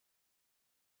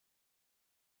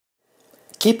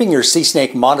Keeping your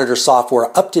SeeSnake monitor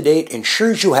software up to date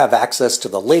ensures you have access to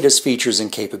the latest features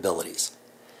and capabilities.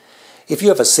 If you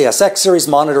have a CSX series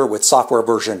monitor with software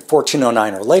version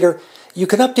 1409 or later, you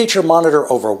can update your monitor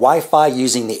over Wi-Fi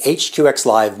using the HQX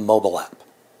Live mobile app.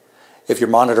 If your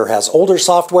monitor has older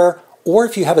software, or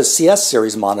if you have a CS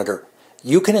series monitor,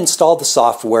 you can install the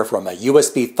software from a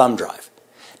USB thumb drive.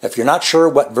 If you're not sure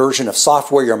what version of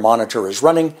software your monitor is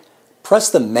running, press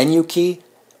the menu key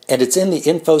and it's in the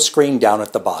info screen down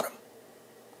at the bottom.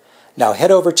 Now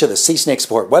head over to the SeeSnake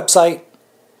support website,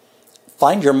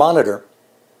 find your monitor,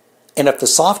 and if the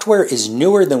software is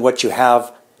newer than what you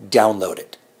have, download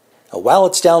it. Now, while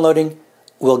it's downloading,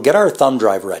 we'll get our thumb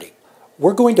drive ready.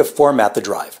 We're going to format the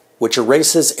drive, which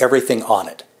erases everything on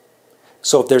it.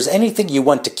 So if there's anything you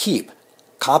want to keep,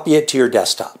 copy it to your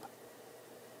desktop.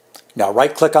 Now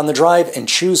right-click on the drive and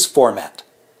choose Format.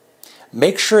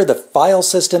 Make sure the file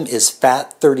system is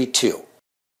FAT32.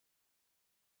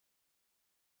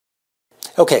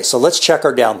 Okay, so let's check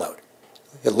our download.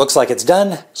 It looks like it's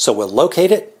done, so we'll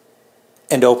locate it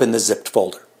and open the zipped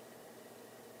folder.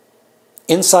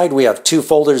 Inside we have two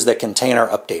folders that contain our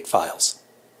update files.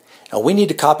 Now we need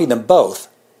to copy them both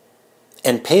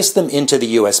and paste them into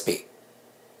the USB.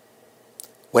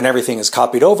 When everything is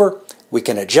copied over, we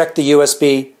can eject the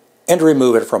USB and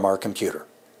remove it from our computer.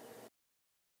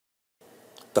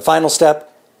 The final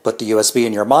step, put the USB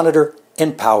in your monitor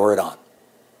and power it on.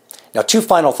 Now, two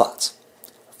final thoughts.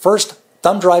 First,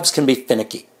 thumb drives can be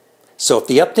finicky, so if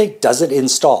the update doesn't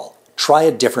install, try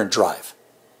a different drive.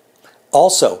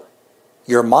 Also,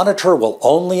 your monitor will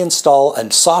only install a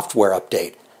software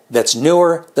update that's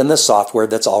newer than the software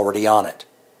that's already on it.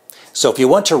 So if you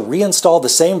want to reinstall the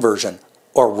same version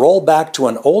or roll back to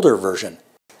an older version,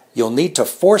 you'll need to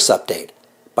force update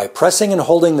by pressing and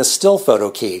holding the still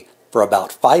photo key for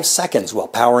about 5 seconds while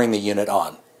powering the unit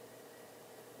on.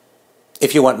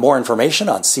 If you want more information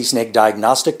on SeeSnake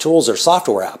diagnostic tools or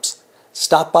software apps,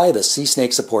 stop by the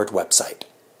SeeSnake support website.